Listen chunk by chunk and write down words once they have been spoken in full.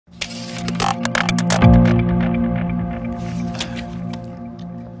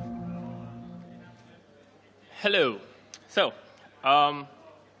Hello. So,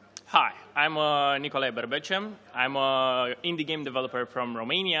 hi, I'm Nicolae Berbece. I'm an indie game developer from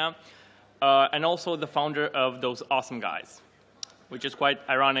Romania, and also the founder of Those Awesome Guys, which is quite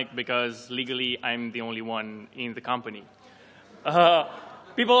ironic because legally I'm the only one in the company.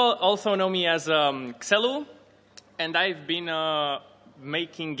 People also know me as Xelu, and I've been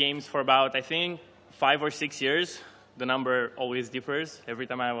making games for about, I think, 5 or 6 years. The number always differs every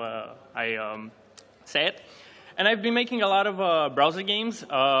time I say it. And I've been making a lot of browser games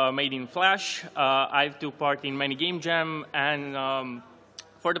made in Flash. I've took part in many game jam, and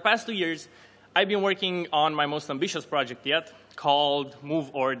for the past 2 years, I've been working on my most ambitious project yet, called Move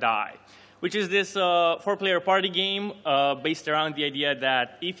or Die, which is this 4-player party game based around the idea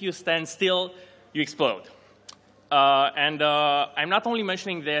that if you stand still, you explode. I'm not only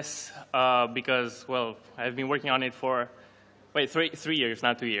mentioning this because, well, I've been working on it for, three years,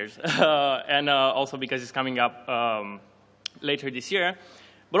 not 2 years, and also because it's coming up later this year,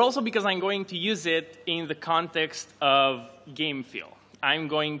 but also because I'm going to use it in the context of game feel. I'm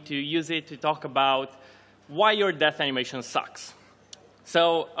going to use it to talk about why your death animation sucks.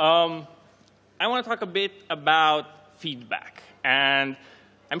 So I want to talk a bit about feedback. And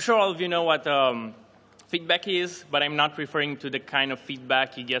I'm sure all of you know what feedback is, but I'm not referring to the kind of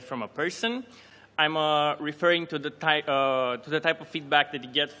feedback you get from a person. I'm referring to the type of feedback that you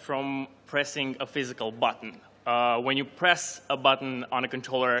get from pressing a physical button. When you press a button on a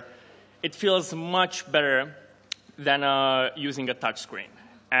controller, it feels much better than using a touch screen.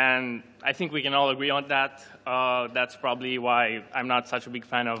 And I think we can all agree on that. That's probably why I'm not such a big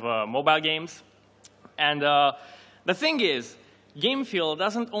fan of mobile games. And the thing is, game feel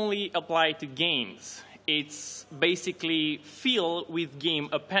doesn't only apply to games. It's basically feel with game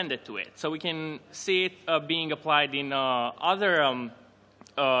appended to it. So we can see it being applied in other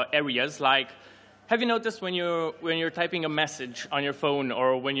areas, like, have you noticed when you're typing a message on your phone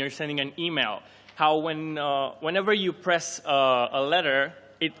or when you're sending an email, how whenever you press a letter,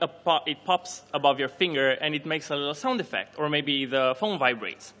 it pops above your finger and it makes a little sound effect, or maybe the phone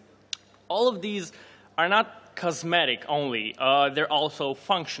vibrates. All of these are not cosmetic only. They're also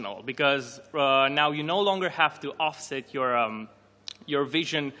functional, because now you no longer have to offset your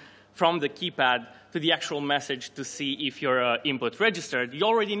vision from the keypad to the actual message to see if your input registered. You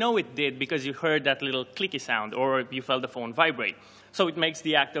already know it did because you heard that little clicky sound or you felt the phone vibrate. So it makes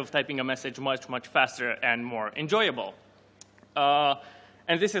the act of typing a message much, much faster and more enjoyable.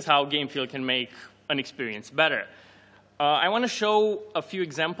 And this is how game feel can make an experience better. I want to show a few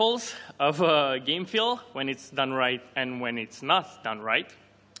examples of game feel when it's done right and when it's not done right.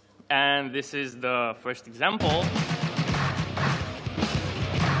 And this is the first example.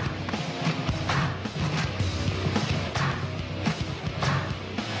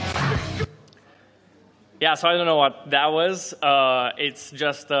 Yeah, so I don't know what that was. It's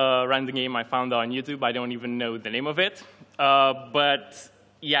just a random game I found on YouTube. I don't even know the name of it. But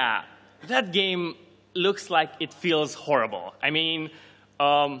yeah, that game looks like it feels horrible. I mean,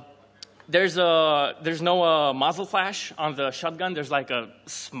 there's no muzzle flash on the shotgun. There's like a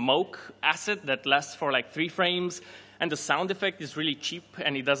smoke acid that lasts for like 3 frames. And the sound effect is really cheap,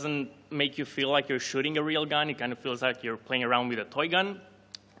 and it doesn't make you feel like you're shooting a real gun. It kind of feels like you're playing around with a toy gun.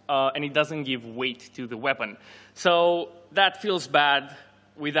 And it doesn't give weight to the weapon. So that feels bad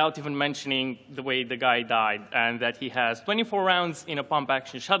without even mentioning the way the guy died and that he has 24 rounds in a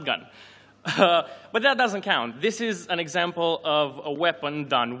pump-action shotgun. But that doesn't count. This is an example of a weapon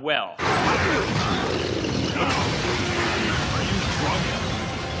done well.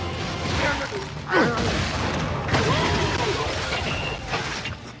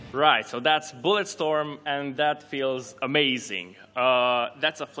 Right, so that's Bulletstorm, and that feels amazing.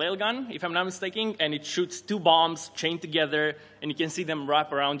 That's a flail gun, if I'm not mistaken, and it shoots 2 bombs chained together, and you can see them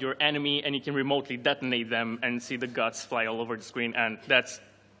wrap around your enemy, and you can remotely detonate them and see the guts fly all over the screen, and that's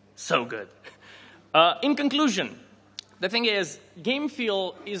so good. In conclusion, the thing is, game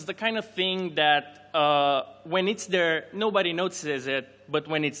feel is the kind of thing that when it's there, nobody notices it, but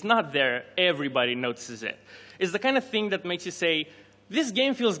when it's not there, everybody notices it. It's the kind of thing that makes you say, this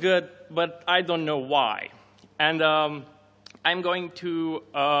game feels good, but I don't know why. And I'm going to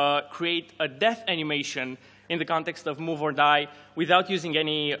create a death animation in the context of Move or Die without using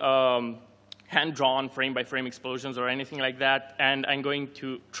any hand-drawn frame-by-frame explosions or anything like that, and I'm going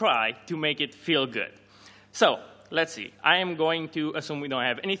to try to make it feel good. So let's see. I am going to assume we don't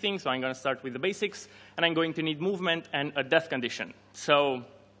have anything, so I'm going to start with the basics, and I'm going to need movement and a death condition. So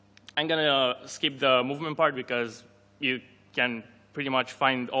I'm going to skip the movement part because you can pretty much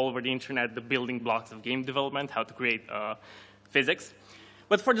find all over the internet the building blocks of game development, how to create physics.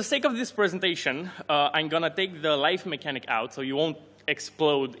 But for the sake of this presentation, I'm going to take the life mechanic out, so you won't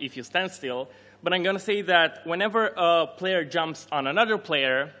explode if you stand still. But I'm going to say that whenever a player jumps on another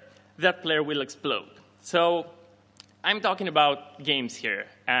player, that player will explode. So I'm talking about games here.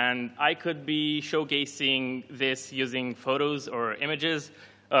 And I could be showcasing this using photos or images,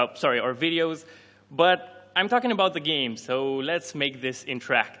 or videos. But I'm talking about the game, so let's make this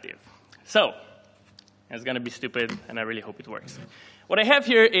interactive. So it's going to be stupid, and I really hope it works. What I have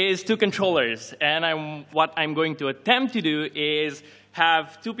here is 2 controllers, and what I'm going to attempt to do is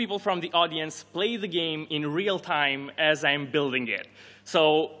have 2 people from the audience play the game in real time as I'm building it.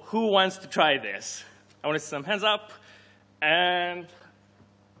 So who wants to try this? I want to see some hands up, and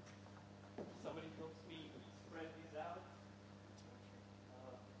somebody helps me spread these out.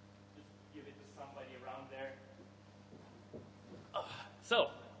 Just give it to somebody around there.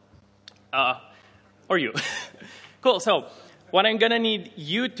 Or you. Cool, so what I'm going to need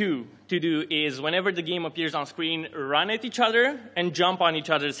you two to do is whenever the game appears on screen, run at each other and jump on each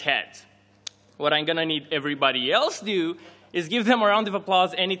other's heads. What I'm going to need everybody else do is give them a round of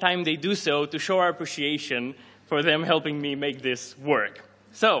applause anytime they do so to show our appreciation for them helping me make this work.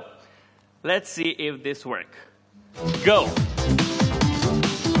 So let's see if this works. Go.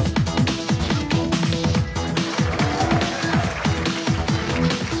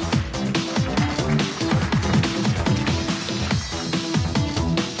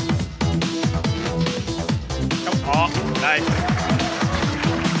 Nice.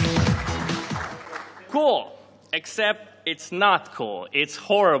 Cool, except it's not cool. It's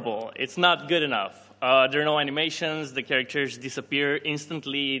horrible. It's not good enough. There are no animations. The characters disappear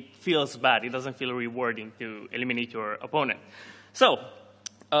instantly. It feels bad. It doesn't feel rewarding to eliminate your opponent. So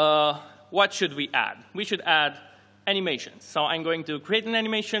what should we add? We should add animations. So I'm going to create an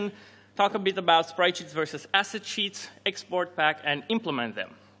animation, talk a bit about sprite sheets versus asset sheets, export pack, and implement them.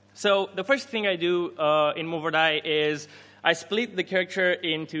 So the first thing I do in Move or Die is I split the character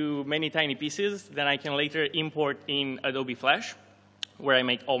into many tiny pieces. Then I can later import in Adobe Flash, where I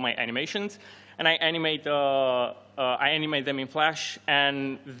make all my animations. And I animate them in Flash.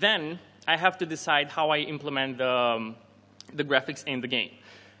 And then I have to decide how I implement the graphics in the game.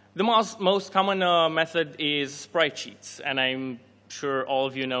 The most common method is sprite sheets. And I'm sure all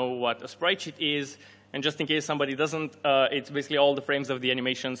of you know what a sprite sheet is. And just in case somebody doesn't, it's basically all the frames of the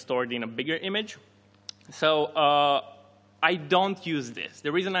animation stored in a bigger image. So I don't use this.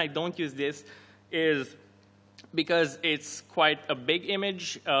 The reason I don't use this is because it's quite a big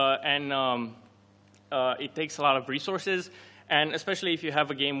image, and it takes a lot of resources. And especially if you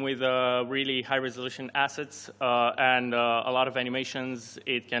have a game with really high-resolution assets and a lot of animations,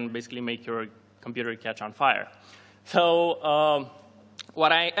 it can basically make your computer catch on fire. So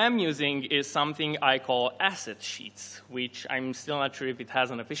what I am using is something I call asset sheets, which I'm still not sure if it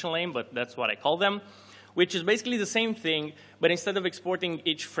has an official name, but that's what I call them, which is basically the same thing, but instead of exporting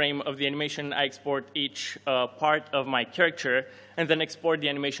each frame of the animation, I export each part of my character and then export the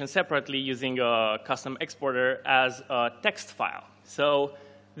animation separately using a custom exporter as a text file. So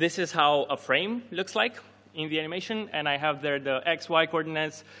this is how a frame looks like in the animation, and I have there the X, Y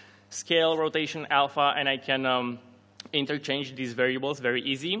coordinates, scale, rotation, alpha, and I can interchange these variables very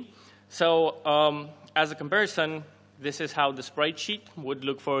easy. So as a comparison, this is how the sprite sheet would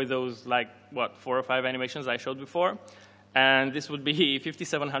look for those, like, what, 4 or 5 animations I showed before. And this would be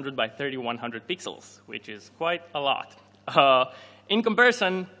 5700 by 3100 pixels, which is quite a lot. In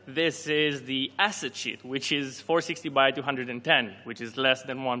comparison, this is the asset sheet, which is 460 by 210, which is less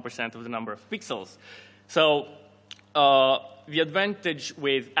than 1% of the number of pixels. So the advantage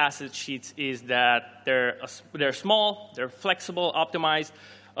with asset sheets is that they're small, they're flexible, optimized.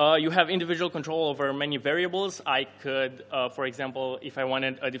 You have individual control over many variables. I could, for example, if I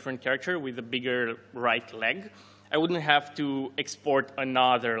wanted a different character with a bigger right leg, I wouldn't have to export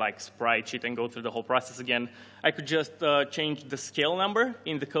another sprite sheet and go through the whole process again. I could just change the scale number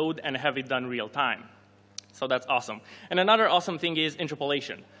in the code and have it done real time. So that's awesome. And another awesome thing is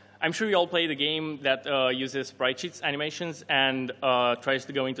interpolation. I'm sure you all played a game that uses sprite sheets animations and tries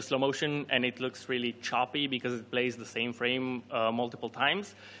to go into slow motion, and it looks really choppy because it plays the same frame multiple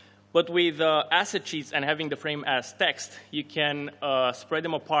times. But with asset sheets and having the frame as text, you can spread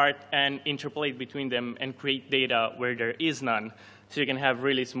them apart and interpolate between them and create data where there is none. So you can have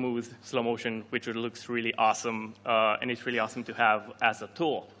really smooth slow motion, which looks really awesome, and it's really awesome to have as a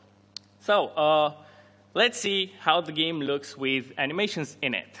tool. So let's see how the game looks with animations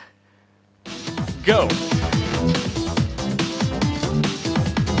in it. Go.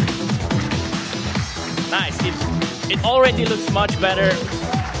 Nice. It already looks much better.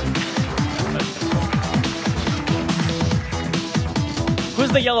 Who's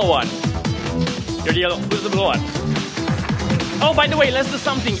Who's the yellow one? You're the yellow. Who's the blue one? Oh, by the way, let's do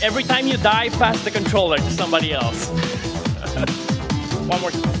something. Every time you die, pass the controller to somebody else. One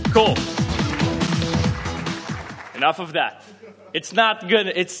more. Cool. Enough of that. It's not good.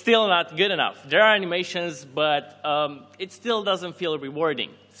 It's still not good enough. There are animations, but it still doesn't feel rewarding.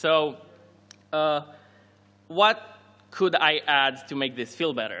 So what could I add to make this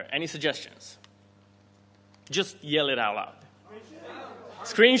feel better? Any suggestions? Just yell it out loud.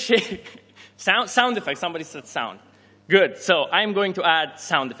 Screen share. Sound effects. Somebody said sound. Good. So I'm going to add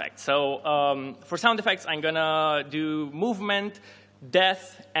sound effects. So for sound effects, I'm going to do movement,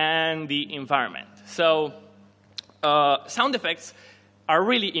 death, and the environment. So sound effects are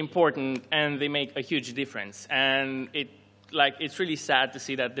really important, and they make a huge difference. And it's really sad to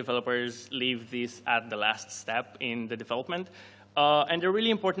see that developers leave this at the last step in the development. And they're really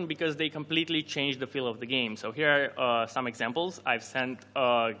important because they completely change the feel of the game. So here are some examples. I've sent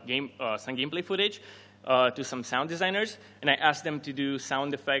some gameplay footage to some sound designers, and I asked them to do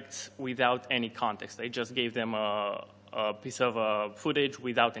sound effects without any context. I just gave them a piece of footage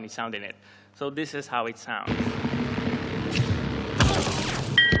without any sound in it. So this is how it sounds.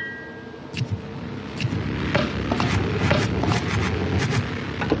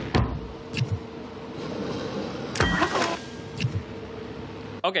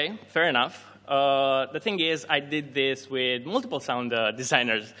 OK, fair enough. The thing is, I did this with multiple sound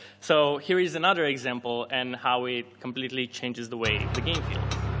designers. So here is another example and how it completely changes the way the game feels.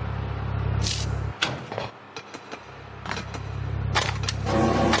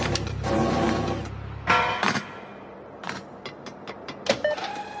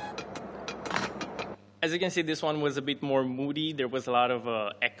 As you can see, this one was a bit more moody. There was a lot of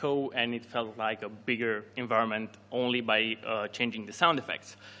echo, and it felt like a bigger environment only by changing the sound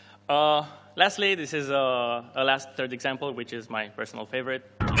effects. Lastly, this is a third example, which is my personal favorite.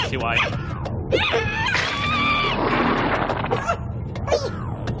 You can see why.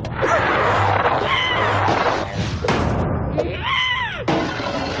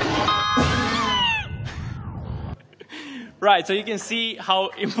 Right, so you can see how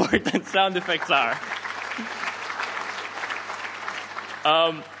important sound effects are.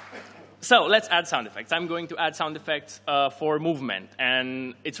 So let's add sound effects. I'm going to add sound effects for movement.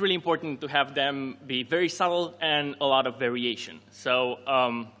 And it's really important to have them be very subtle and a lot of variation. So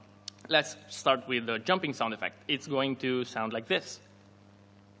let's start with the jumping sound effect. It's going to sound like this.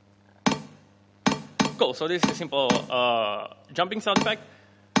 Cool. So this is a simple jumping sound effect.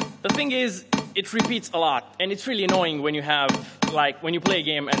 The thing is, it repeats a lot. And it's really annoying when you have, when you play a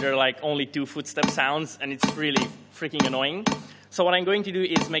game and there are only 2 footstep sounds. And it's really freaking annoying. So what I'm going to do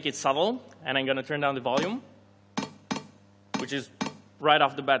is make it subtle, and I'm going to turn down the volume, which is right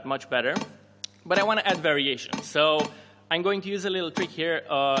off the bat much better. But I want to add variation. So I'm going to use a little trick here.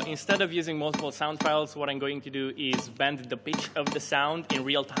 Instead of using multiple sound files, what I'm going to do is bend the pitch of the sound in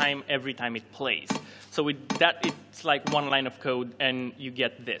real time every time it plays. So with that, it's like one line of code, and you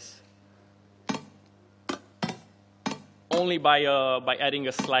get this. Only by adding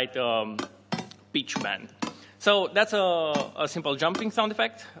a slight pitch bend. So that's a simple jumping sound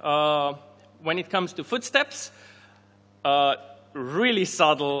effect. When it comes to footsteps, really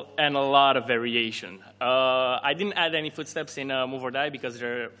subtle and a lot of variation. I didn't add any footsteps in Move or Die because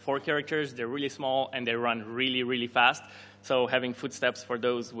there are 4 characters, they're really small, and they run really, really fast. So having footsteps for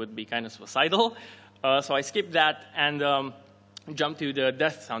those would be kind of suicidal. So I skipped that and jump to the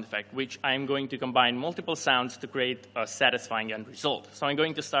death sound effect, which I'm going to combine multiple sounds to create a satisfying end result. So I'm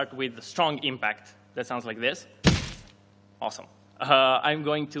going to start with the strong impact. That sounds like this. Awesome. I'm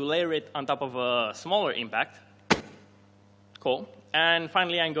going to layer it on top of a smaller impact. Cool. And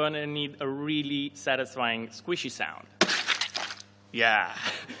finally, I'm going to need a really satisfying squishy sound. Yeah.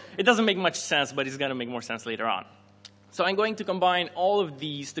 It doesn't make much sense, but it's going to make more sense later on. So I'm going to combine all of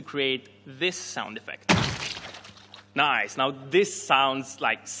these to create this sound effect. Nice. Now, this sounds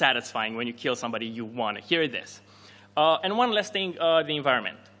like satisfying. When you kill somebody, you want to hear this. And one last thing, the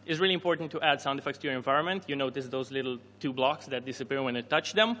environment. It's really important to add sound effects to your environment. You notice those little 2 blocks that disappear when you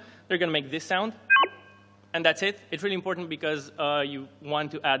touch them. They're going to make this sound. And that's it. It's really important because you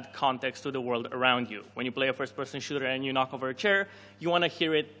want to add context to the world around you. When you play a first-person shooter and you knock over a chair, you want to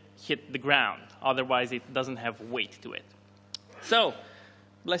hear it hit the ground. Otherwise, it doesn't have weight to it. So,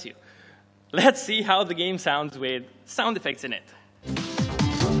 bless you. Let's see how the game sounds with sound effects in it.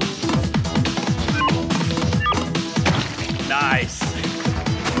 Nice.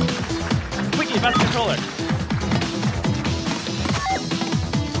 Quickly, pass the controller.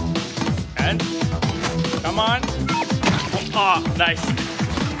 And, come on. Oh, nice.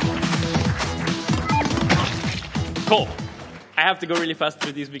 Cool. I have to go really fast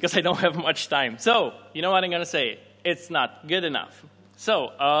through these because I don't have much time. So, you know what I'm going to say? It's not good enough.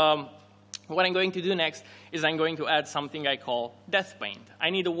 So, what I'm going to do next is I'm going to add something I call death paint. I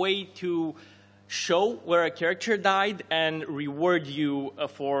need a way to show where a character died and reward you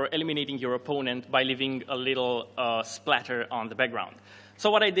for eliminating your opponent by leaving a little splatter on the background. So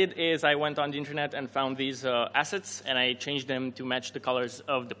what I did is I went on the internet and found these assets, and I changed them to match the colors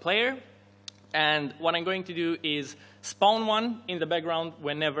of the player. And what I'm going to do is spawn one in the background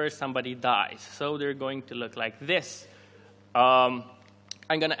whenever somebody dies. So they're going to look like this. I'm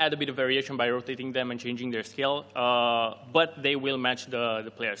going to add a bit of variation by rotating them and changing their scale, but they will match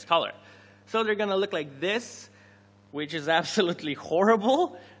the player's color. So they're going to look like this, which is absolutely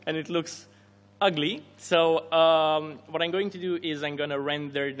horrible, and it looks ugly. So what I'm going to do is I'm going to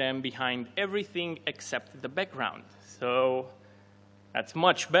render them behind everything except the background. So that's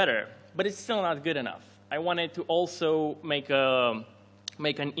much better, but it's still not good enough. I wanted to also make an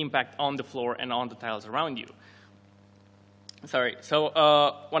impact on the floor and on the tiles around you. Sorry. So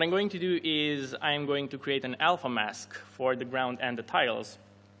what I'm going to do is I'm going to create an alpha mask for the ground and the tiles,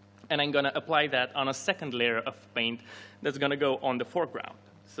 and I'm going to apply that on a second layer of paint that's going to go on the foreground.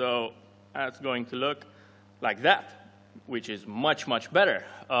 So that's going to look like that, which is much, much better.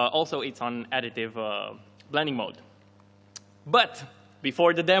 Also, it's on additive blending mode. But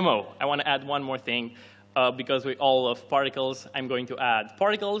before the demo, I want to add one more thing. Because we all love particles, I'm going to add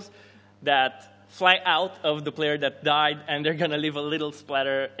particles that fly out of the player that died, and they're going to leave a little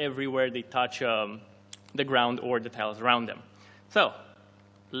splatter everywhere they touch the ground or the tiles around them. So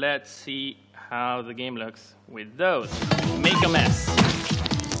let's see how the game looks with those. Make a mess.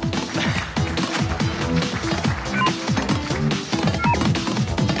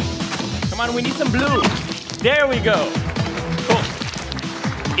 Come on, we need some blue. There we go. Cool.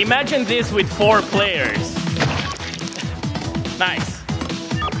 Imagine this with 4 players. Nice.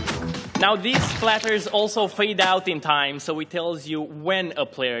 Now these splatters also fade out in time, so it tells you when a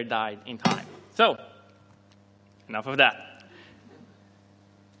player died in time. So, enough of that.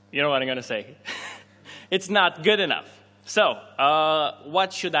 You know what I'm going to say. It's not good enough. So,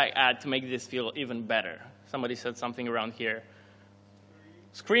 what should I add to make this feel even better? Somebody said something around here.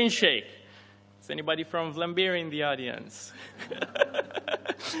 Screen shake. Is anybody from Vlambeer in the audience?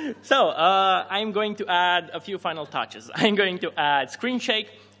 So, I'm going to add a few final touches. I'm going to add screen shake,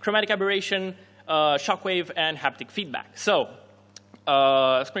 chromatic aberration, shockwave, and haptic feedback. So,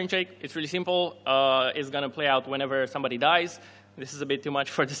 screen shake, it's really simple. It's going to play out whenever somebody dies. This is a bit too much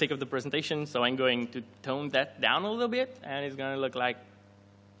for the sake of the presentation, so I'm going to tone that down a little bit, and it's going to look like,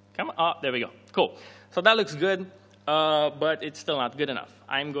 come on, oh, there we go, cool. So that looks good, but it's still not good enough.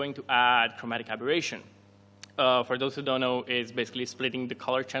 I'm going to add chromatic aberration. For those who don't know, it's basically splitting the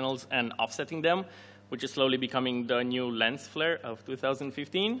color channels and offsetting them, which is slowly becoming the new lens flare of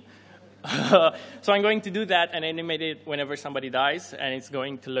 2015. So I'm going to do that and animate it whenever somebody dies, and it's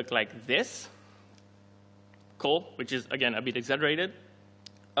going to look like this. Cool, which is, again, a bit exaggerated.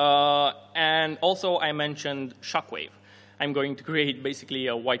 And also, I mentioned shockwave. I'm going to create basically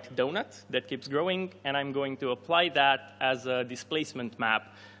a white donut that keeps growing, and I'm going to apply that as a displacement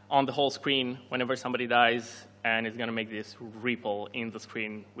map on the whole screen whenever somebody dies, and it's going to make this ripple in the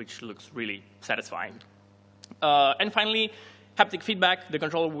screen, which looks really satisfying. And finally, haptic feedback. The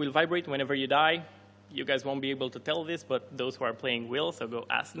controller will vibrate whenever you die. You guys won't be able to tell this, but those who are playing will, so go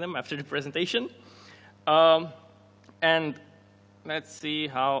ask them after the presentation. And let's see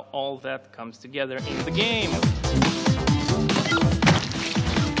how all that comes together in the game.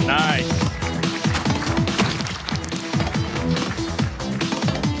 Nice.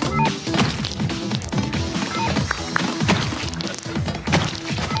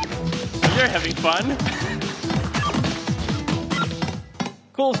 You're having fun.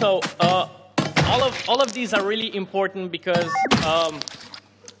 Cool. So all of these are really important because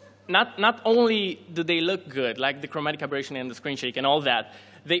not only do they look good, like the chromatic aberration and the screen shake and all that,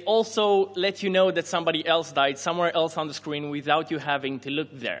 they also let you know that somebody else died somewhere else on the screen without you having to look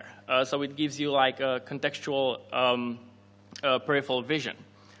there. So it gives you like a contextual peripheral vision.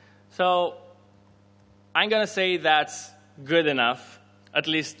 So I'm going to say that's good enough, at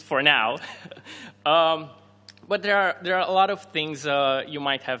least for now. But there are a lot of things you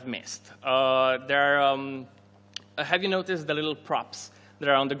might have missed. Have you noticed the little props that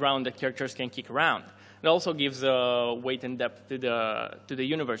are on the ground that characters can kick around? It also gives weight and depth to the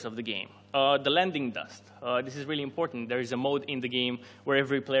universe of the game. The landing dust. This is really important. There is a mode in the game where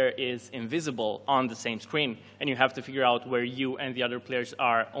every player is invisible on the same screen, and you have to figure out where you and the other players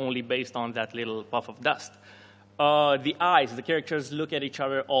are only based on that little puff of dust. The eyes. The characters look at each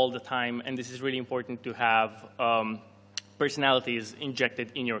other all the time, and this is really important to have personalities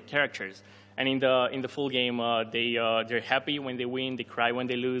injected in your characters. And in the full game, they're happy when they win, they cry when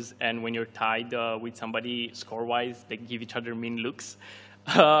they lose, and when you're tied with somebody score-wise, they give each other mean looks.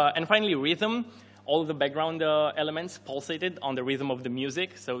 And finally, rhythm. All of the background elements pulsated on the rhythm of the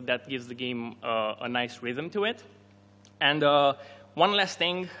music, so that gives the game a nice rhythm to it. And one last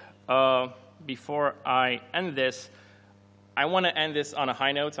thing before I end this, I want to end this on a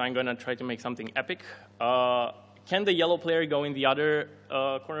high note, so I'm going to try to make something epic. Can the yellow player go in the other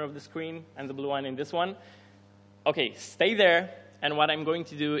corner of the screen and the blue one in this one? OK, stay there. And what I'm going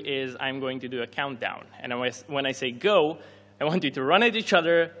to do is I'm going to do a countdown. And when I say go, I want you to run at each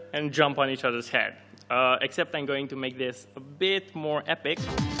other and jump on each other's head. Except I'm going to make this a bit more epic.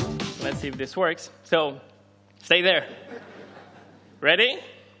 Let's see if this works. So stay there. Ready?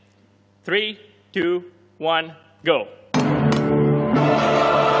 3, 2, 1, go.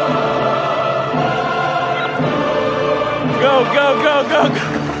 Go, go, go, go, go.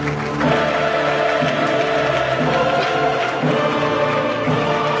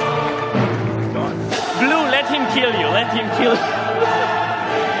 Blue, let him kill you. Let him kill you.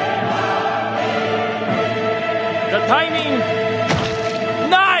 The timing.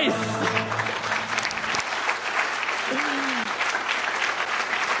 Nice.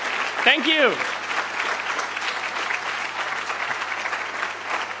 Thank you.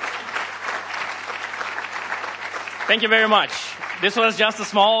 Thank you very much. This was just a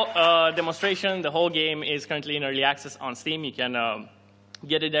small demonstration. The whole game is currently in early access on Steam. You can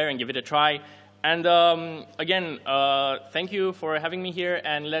get it there and give it a try. And again, thank you for having me here.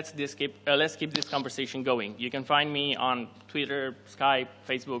 And let's keep this conversation going. You can find me on Twitter, Skype,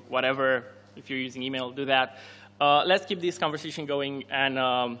 Facebook, whatever. If you're using email, do that. Let's keep this conversation going.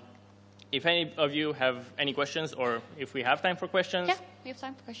 And if any of you have any questions, or if we have time for questions, yeah, we have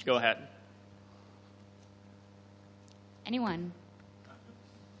time for questions. Go ahead. Anyone?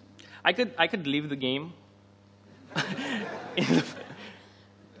 I could leave the game.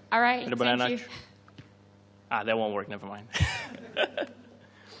 All right. The banana. Thank you. Ah, that won't work. Never mind.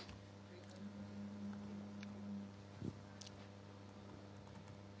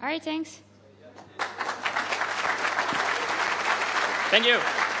 All right. Thanks. Thank you.